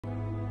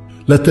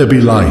Let there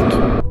be light.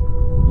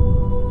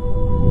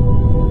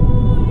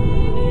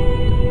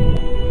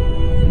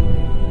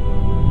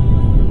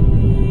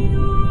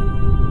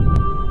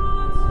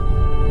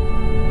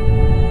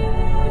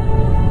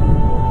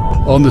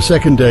 On the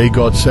second day,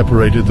 God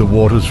separated the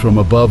waters from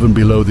above and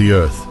below the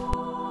earth,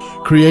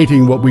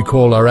 creating what we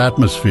call our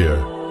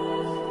atmosphere.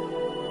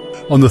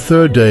 On the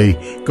third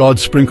day, God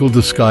sprinkled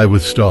the sky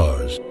with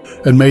stars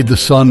and made the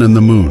sun and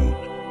the moon.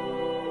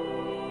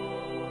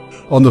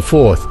 On the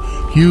fourth,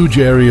 huge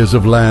areas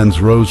of lands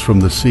rose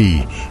from the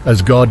sea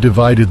as God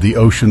divided the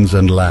oceans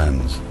and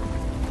lands.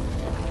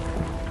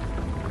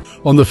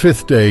 On the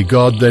fifth day,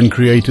 God then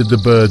created the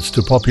birds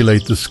to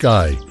populate the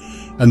sky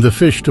and the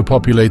fish to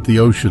populate the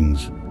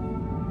oceans.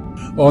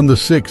 On the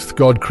sixth,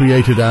 God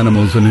created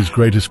animals and his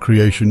greatest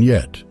creation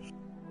yet,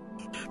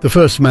 the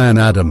first man,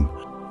 Adam.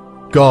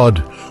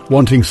 God,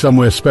 wanting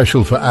somewhere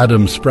special for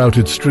Adam,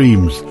 sprouted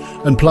streams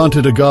and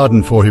planted a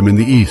garden for him in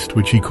the east,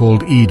 which he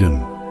called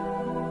Eden.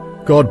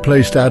 God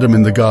placed Adam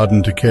in the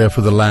garden to care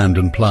for the land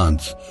and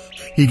plants.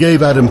 He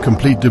gave Adam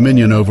complete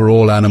dominion over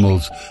all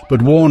animals,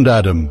 but warned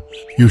Adam,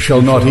 "You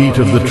shall not eat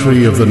of the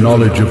tree of the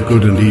knowledge of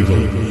good and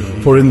evil,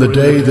 for in the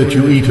day that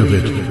you eat of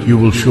it, you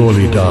will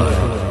surely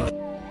die."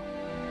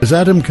 As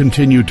Adam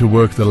continued to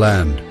work the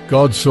land,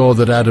 God saw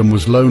that Adam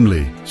was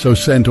lonely, so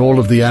sent all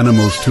of the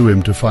animals to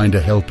him to find a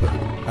helper.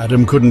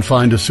 Adam couldn't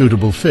find a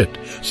suitable fit,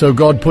 so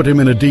God put him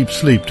in a deep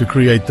sleep to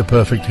create the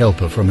perfect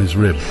helper from his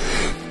rib.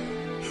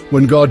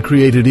 When God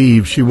created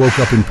Eve, she woke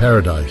up in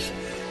paradise.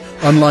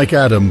 Unlike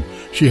Adam,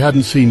 she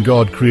hadn't seen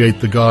God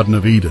create the Garden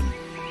of Eden.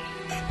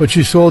 But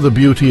she saw the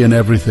beauty in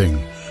everything,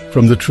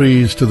 from the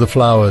trees to the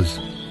flowers.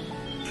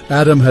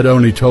 Adam had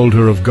only told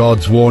her of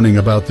God's warning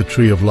about the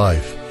tree of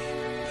life.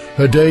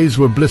 Her days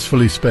were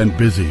blissfully spent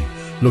busy,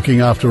 looking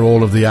after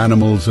all of the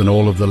animals and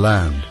all of the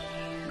land.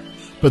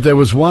 But there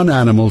was one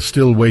animal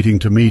still waiting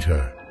to meet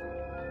her.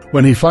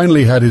 When he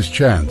finally had his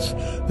chance,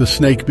 the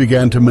snake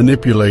began to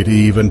manipulate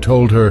Eve and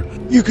told her,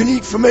 "You can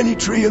eat from any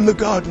tree in the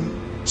garden,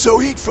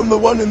 so eat from the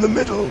one in the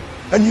middle,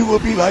 and you will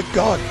be like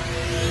God."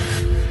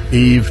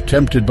 Eve,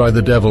 tempted by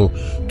the devil,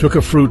 took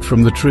a fruit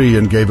from the tree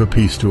and gave a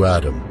piece to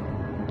Adam.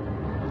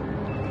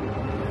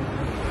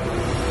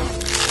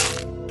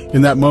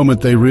 In that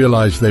moment they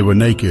realized they were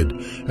naked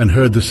and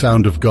heard the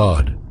sound of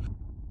God.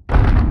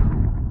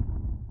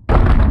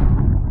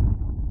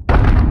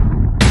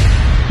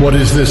 "What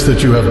is this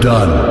that you have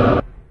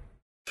done?"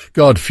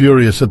 God,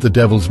 furious at the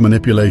devil's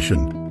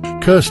manipulation,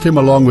 cursed him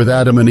along with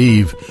Adam and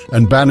Eve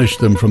and banished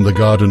them from the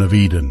Garden of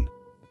Eden,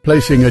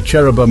 placing a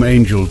cherubim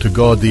angel to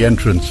guard the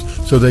entrance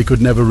so they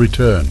could never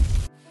return.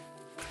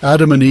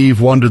 Adam and Eve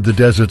wandered the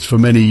deserts for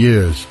many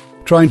years,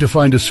 trying to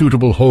find a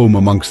suitable home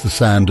amongst the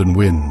sand and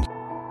wind.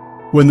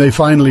 When they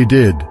finally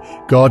did,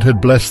 God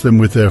had blessed them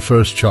with their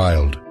first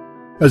child.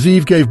 As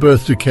Eve gave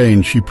birth to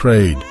Cain, she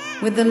prayed,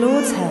 "With the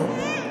Lord's help,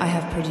 I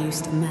have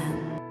produced a man."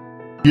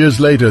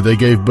 Years later, they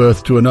gave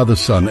birth to another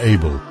son,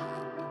 Abel.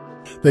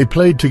 They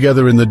played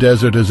together in the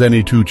desert as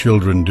any two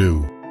children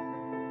do.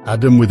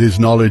 Adam, with his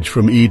knowledge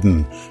from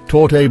Eden,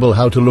 taught Abel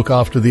how to look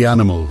after the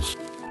animals,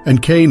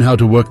 and Cain how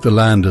to work the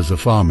land as a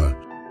farmer.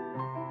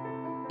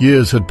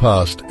 Years had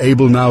passed,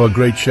 Abel now a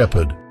great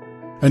shepherd,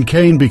 and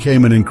Cain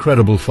became an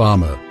incredible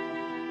farmer.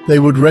 They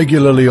would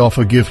regularly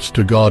offer gifts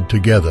to God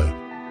together.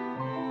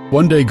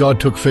 One day God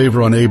took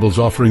favor on Abel's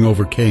offering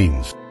over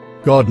Cain's.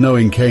 God,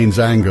 knowing Cain's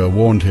anger,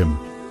 warned him,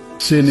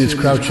 "Sin is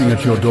crouching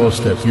at your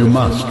doorstep, you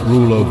must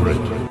rule over it."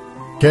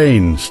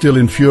 Cain, still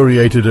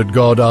infuriated at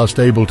God, asked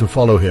Abel to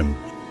follow him,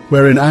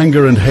 where in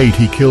anger and hate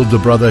he killed the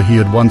brother he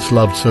had once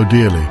loved so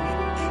dearly.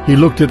 He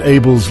looked at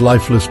Abel's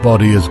lifeless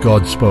body as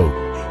God spoke.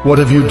 "What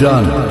have you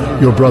done?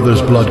 Your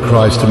brother's blood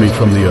cries to me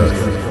from the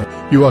earth.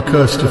 You are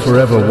cursed to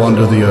forever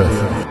wander the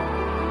earth."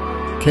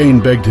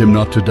 Cain begged him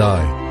not to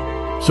die,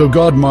 so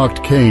God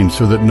marked Cain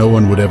so that no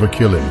one would ever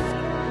kill him.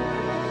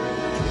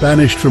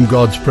 Banished from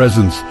God's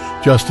presence,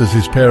 just as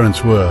his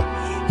parents were,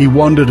 he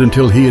wandered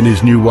until he and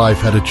his new wife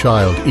had a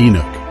child,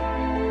 Enoch.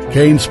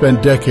 Cain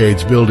spent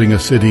decades building a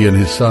city in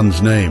his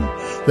son's name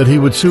that he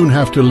would soon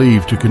have to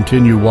leave to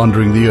continue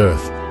wandering the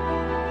earth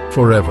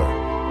forever.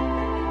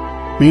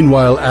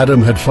 Meanwhile,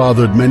 Adam had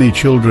fathered many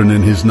children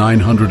in his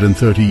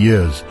 930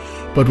 years,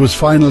 but was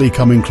finally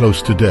coming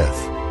close to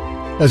death.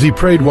 As he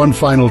prayed one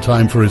final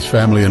time for his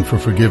family and for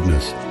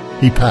forgiveness,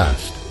 he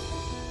passed.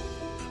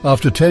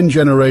 After 10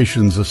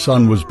 generations, a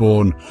son was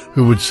born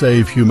who would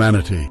save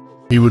humanity.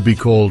 He would be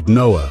called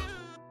Noah.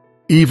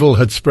 Evil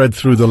had spread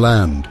through the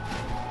land.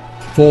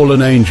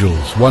 Fallen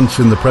angels, once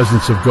in the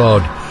presence of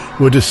God,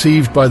 were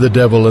deceived by the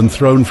devil and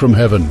thrown from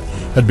heaven,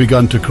 had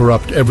begun to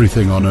corrupt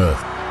everything on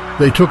earth.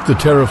 They took the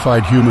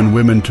terrified human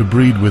women to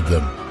breed with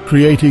them,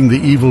 creating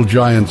the evil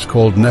giants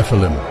called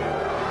Nephilim.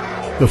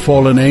 The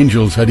fallen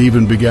angels had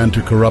even begun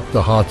to corrupt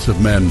the hearts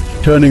of men,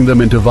 turning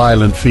them into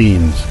violent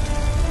fiends.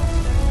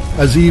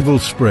 As evil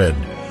spread,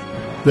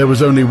 there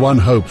was only one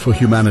hope for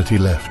humanity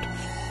left: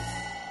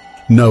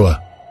 Noah.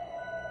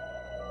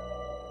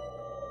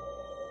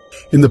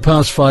 In the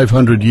past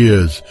 500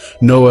 years,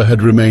 Noah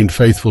had remained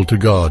faithful to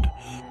God,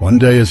 One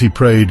day as he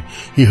prayed,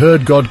 he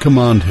heard God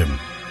command him,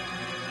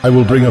 "I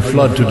will bring a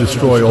flood to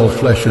destroy all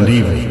flesh and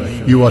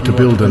evil. You are to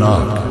build an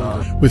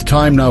ark." With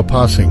time now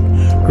passing,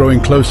 growing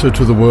closer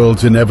to the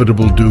world's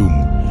inevitable doom,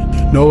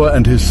 Noah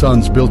and his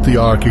sons built the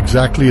ark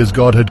exactly as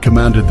God had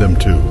commanded them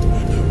to,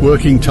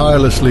 working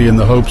tirelessly in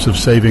the hopes of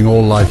saving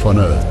all life on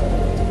earth.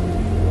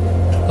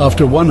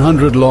 After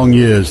 100 long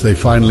years, they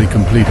finally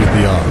completed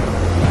the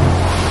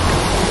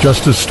ark.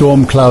 Just as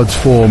storm clouds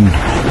formed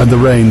and the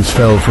rains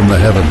fell from the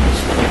heavens,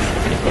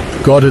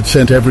 God had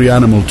sent every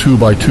animal 2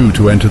 by 2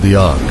 to enter the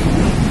ark.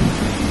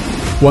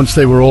 Once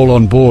they were all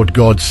on board,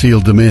 God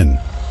sealed them in.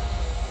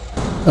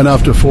 And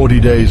after 40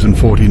 days and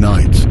 40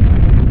 nights,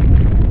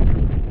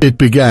 it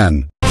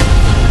began.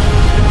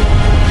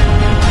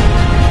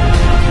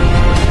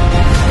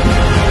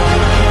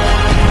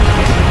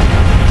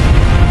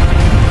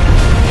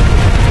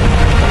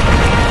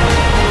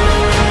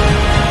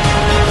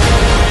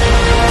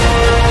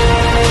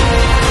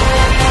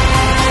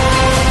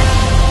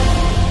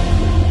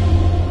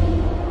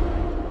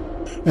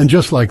 And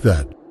just like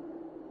that,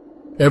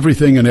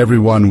 everything and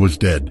everyone was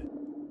dead.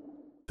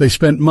 They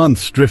spent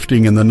months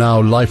drifting in the now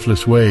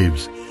lifeless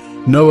waves.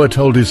 Noah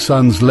told his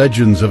sons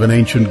legends of an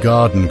ancient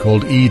garden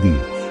called Eden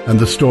and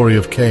the story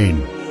of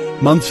Cain.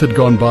 Months had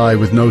gone by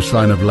with no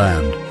sign of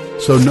land,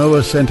 so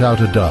Noah sent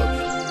out a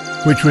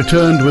dove, which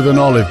returned with an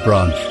olive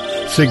branch,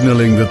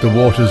 signaling that the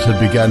waters had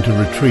begun to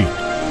retreat.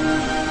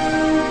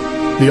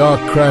 The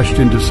ark crashed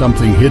into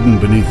something hidden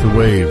beneath the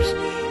waves.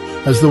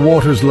 As the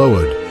waters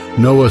lowered,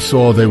 Noah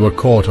saw they were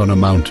caught on a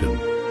mountain.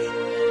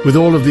 With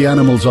all of the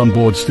animals on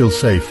board still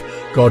safe,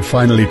 God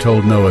finally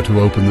told Noah to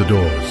open the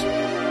doors.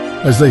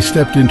 As they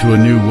stepped into a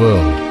new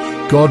world,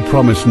 God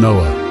promised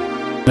Noah,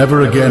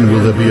 "Never again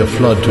will there be a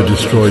flood to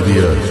destroy the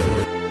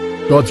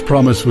earth." God's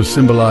promise was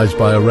symbolized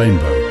by a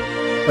rainbow.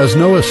 As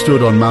Noah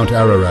stood on Mount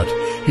Ararat,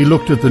 he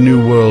looked at the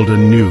new world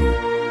and knew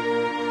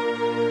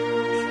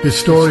his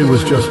story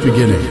was just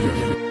beginning.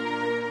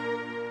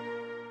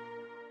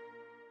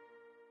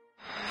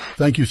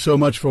 Thank you so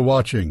much for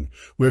watching.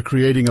 We're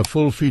creating a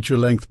full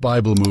feature-length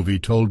Bible movie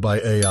told by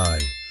AI.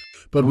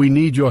 But we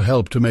need your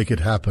help to make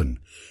it happen.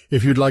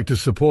 If you'd like to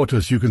support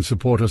us, you can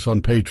support us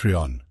on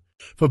Patreon.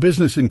 For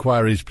business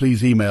inquiries,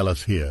 please email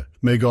us here.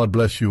 May God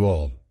bless you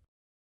all.